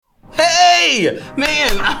Hey,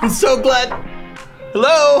 man, I'm so glad.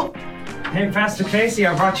 Hello? Hey, Pastor Casey,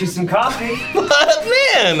 I brought you some coffee.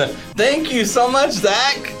 Man, thank you so much,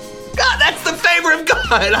 Zach. God, that's the favor of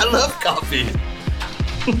God. I love coffee.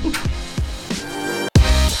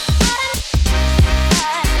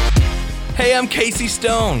 Hey, I'm Casey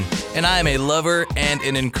Stone, and I am a lover and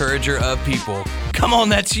an encourager of people. Come on,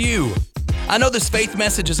 that's you. I know this faith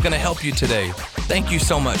message is going to help you today. Thank you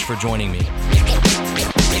so much for joining me.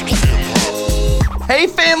 Hey,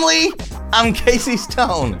 family, I'm Casey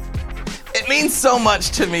Stone. It means so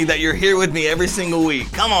much to me that you're here with me every single week.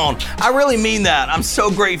 Come on, I really mean that. I'm so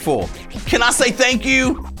grateful. Can I say thank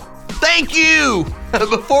you? Thank you!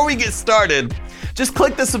 Before we get started, just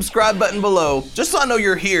click the subscribe button below, just so I know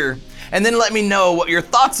you're here, and then let me know what your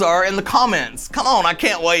thoughts are in the comments. Come on, I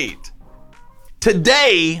can't wait.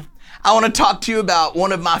 Today, I want to talk to you about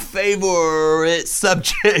one of my favorite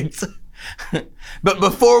subjects. But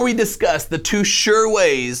before we discuss the 2 sure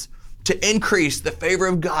ways to increase the favor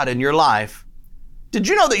of God in your life, did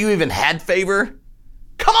you know that you even had favor?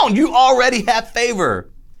 Come on, you already have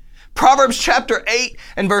favor. Proverbs chapter 8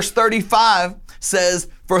 and verse 35 says,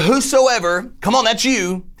 "For whosoever," come on, that's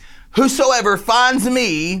you, "whosoever finds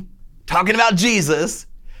me," talking about Jesus,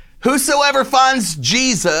 "whosoever finds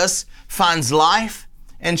Jesus finds life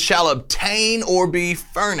and shall obtain or be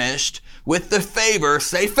furnished with the favor,"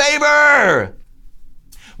 say favor,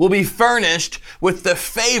 "will be furnished with the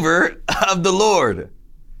favor of the Lord."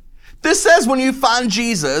 This says when you find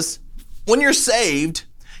Jesus, when you're saved,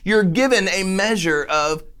 you're given a measure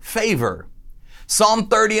of favor. Psalm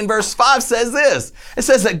 30 and verse 5 says this. It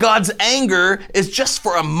says that God's anger is just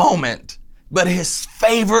for a moment, but his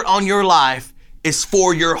favor on your life is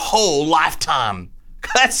for your whole lifetime.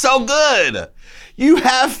 That's so good. You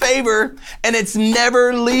have favor and it's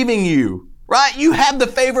never leaving you, right? You have the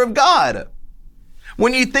favor of God.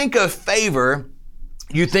 When you think of favor,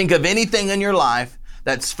 you think of anything in your life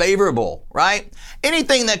that's favorable, right?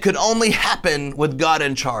 Anything that could only happen with God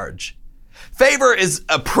in charge. Favor is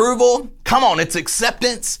approval. Come on, it's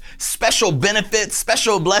acceptance, special benefits,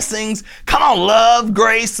 special blessings. Come on, love,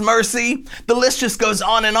 grace, mercy. The list just goes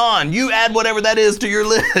on and on. You add whatever that is to your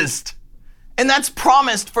list. And that's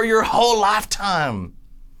promised for your whole lifetime.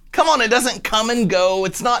 Come on, it doesn't come and go.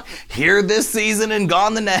 It's not here this season and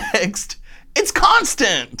gone the next. It's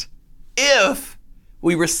constant if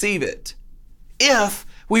we receive it. If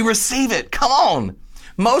we receive it. Come on.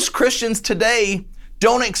 Most Christians today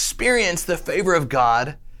don't experience the favor of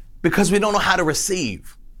God because we don't know how to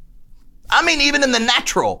receive. I mean, even in the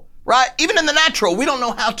natural, right? Even in the natural, we don't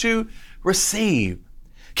know how to receive.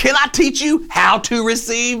 Can I teach you how to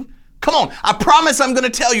receive? Come on, I promise I'm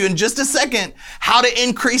going to tell you in just a second how to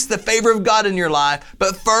increase the favor of God in your life.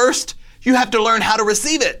 But first, you have to learn how to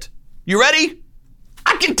receive it. You ready?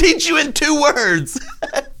 I can teach you in 2 words.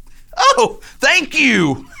 Oh, thank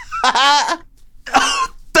you. Oh,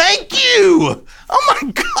 thank you. Oh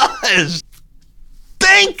my gosh.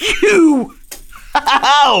 Thank you.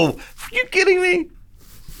 Ow. Are you kidding me?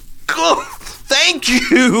 Oh, thank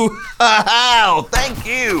you. Ow. Thank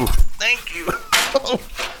you. Thank you. Oh,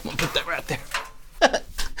 I'm going to put that right there.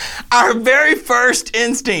 Our very first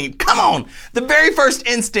instinct, come on, the very first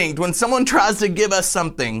instinct when someone tries to give us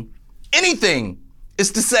something, anything,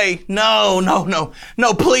 is to say, no,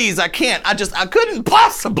 please, I can't. I couldn't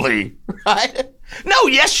possibly, right? No,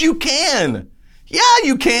 yes, you can. Yeah,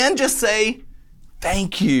 you can. Just say,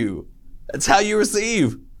 thank you. That's how you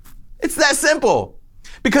receive. It's that simple.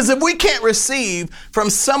 Because if we can't receive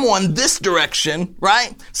from someone this direction,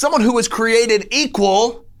 right? Someone who was created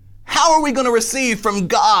equal, how are we going to receive from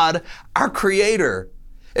God, our Creator?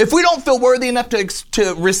 If we don't feel worthy enough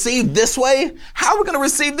to receive this way, how are we going to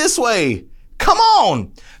receive this way? Come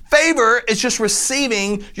on. Favor is just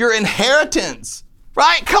receiving your inheritance,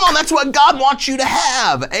 right? Come on, that's what God wants you to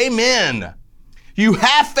have. Amen. You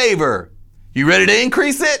have favor. You ready to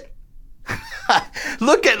increase it?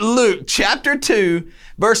 Look at Luke chapter 2,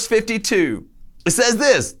 verse 52. It says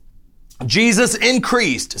this, Jesus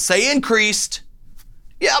increased. Say increased.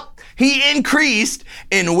 Yep. He increased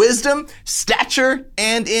in wisdom, stature,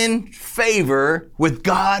 and in favor with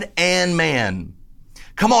God and man.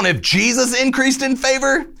 Come on, if Jesus increased in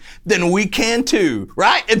favor, then we can too,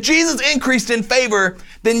 right? If Jesus increased in favor,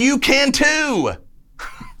 then you can too.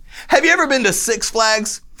 Have you ever been to Six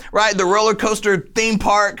Flags, right? The roller coaster theme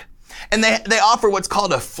park, and they offer what's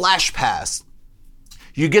called a flash pass.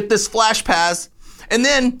 You get this flash pass, and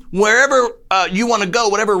then wherever you want to go,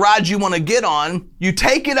 whatever ride you want to get on, you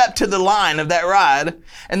take it up to the line of that ride,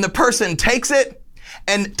 and the person takes it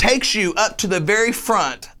and takes you up to the very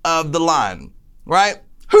front of the line, right?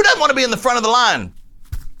 Who doesn't want to be in the front of the line?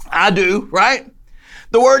 I do, right?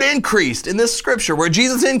 The word increased in this scripture, where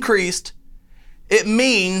Jesus increased, it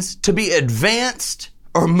means to be advanced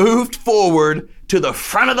or moved forward to the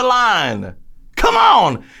front of the line. Come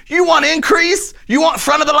on. You want increase? You want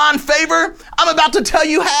front of the line favor? I'm about to tell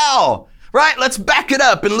you how. Right? Let's back it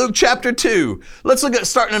up in Luke chapter 2. Let's look at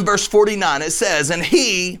starting in verse 49. It says, and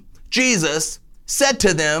he, Jesus, said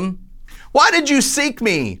to them, why did you seek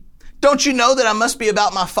me? Don't you know that I must be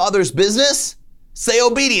about my Father's business? Say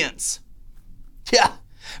obedience. Yeah.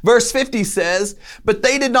 Verse 50 says, but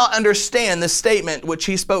they did not understand the statement which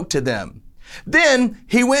he spoke to them. Then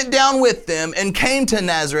he went down with them and came to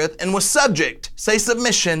Nazareth and was subject. Say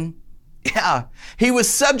submission. Yeah, he was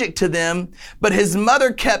subject to them, but his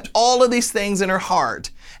mother kept all of these things in her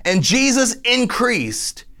heart. And Jesus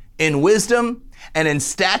increased in wisdom and in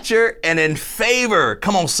stature and in favor.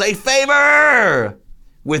 Come on, say favor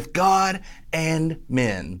with God and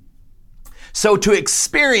men. So to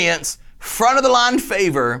experience front of the line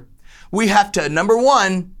favor, we have to, number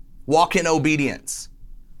one, walk in obedience.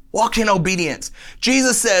 Walk in obedience.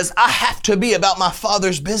 Jesus says, I have to be about my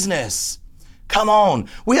Father's business. Come on.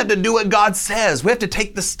 We have to do what God says. We have to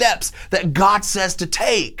take the steps that God says to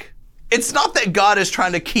take. It's not that God is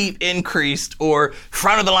trying to keep increased or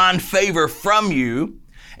front of the line favor from you.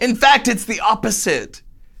 In fact, it's the opposite.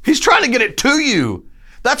 He's trying to get it to you.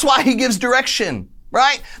 That's why he gives direction,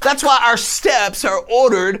 right? That's why our steps are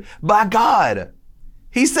ordered by God.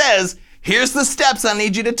 He says, here's the steps I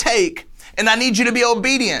need you to take, and I need you to be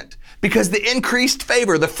obedient, because the increased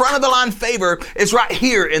favor, the front of the line favor, is right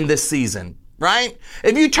here in this season, right?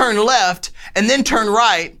 If you turn left and then turn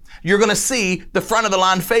right, you're going to see the front of the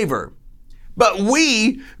line favor. But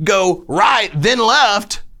we go right, then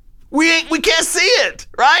left. We can't see it,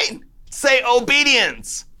 right? Say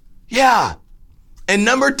obedience. Yeah. And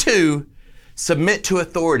number two, submit to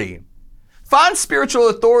authority. Find spiritual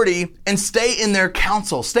authority and stay in their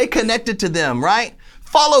counsel. Stay connected to them, right?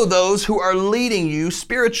 Follow those who are leading you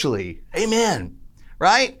spiritually. Amen.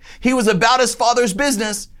 Right? He was about his Father's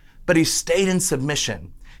business, but he stayed in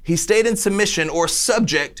submission. He stayed in submission or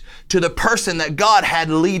subject to the person that God had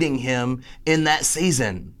leading him in that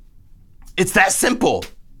season. It's that simple.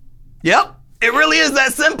 Yep, it really is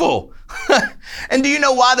that simple. And do you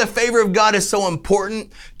know why the favor of God is so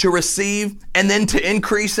important to receive and then to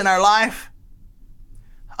increase in our life?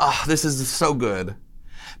 Oh, this is so good.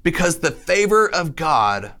 Because the favor of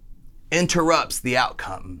God interrupts the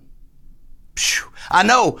outcome. I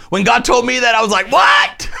know, when God told me that, I was like,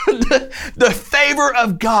 what? The favor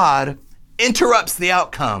of God interrupts the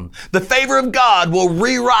outcome. The favor of God will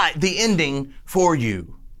rewrite the ending for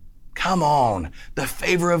you. Come on. The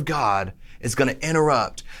favor of God is going to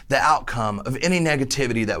interrupt the outcome of any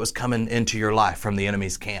negativity that was coming into your life from the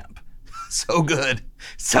enemy's camp. So good.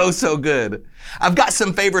 So good. I've got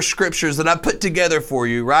some favorite scriptures that I put together for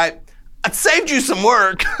you, right? I saved you some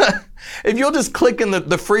work. If you'll just click in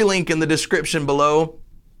the free link in the description below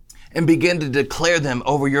and begin to declare them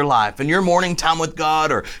over your life and your morning time with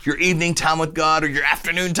God, or your evening time with God, or your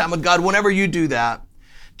afternoon time with God, whenever you do that,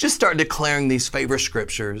 just start declaring these favor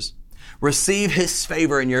scriptures. Receive his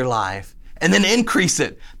favor in your life and then increase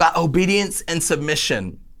it by obedience and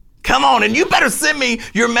submission. Come on, and you better send me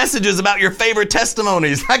your messages about your favorite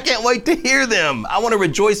testimonies. I can't wait to hear them. I want to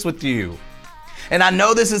rejoice with you. And I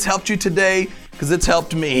know this has helped you today because it's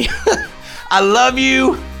helped me. I love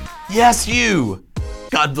you. Yes, you.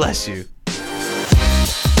 God bless you.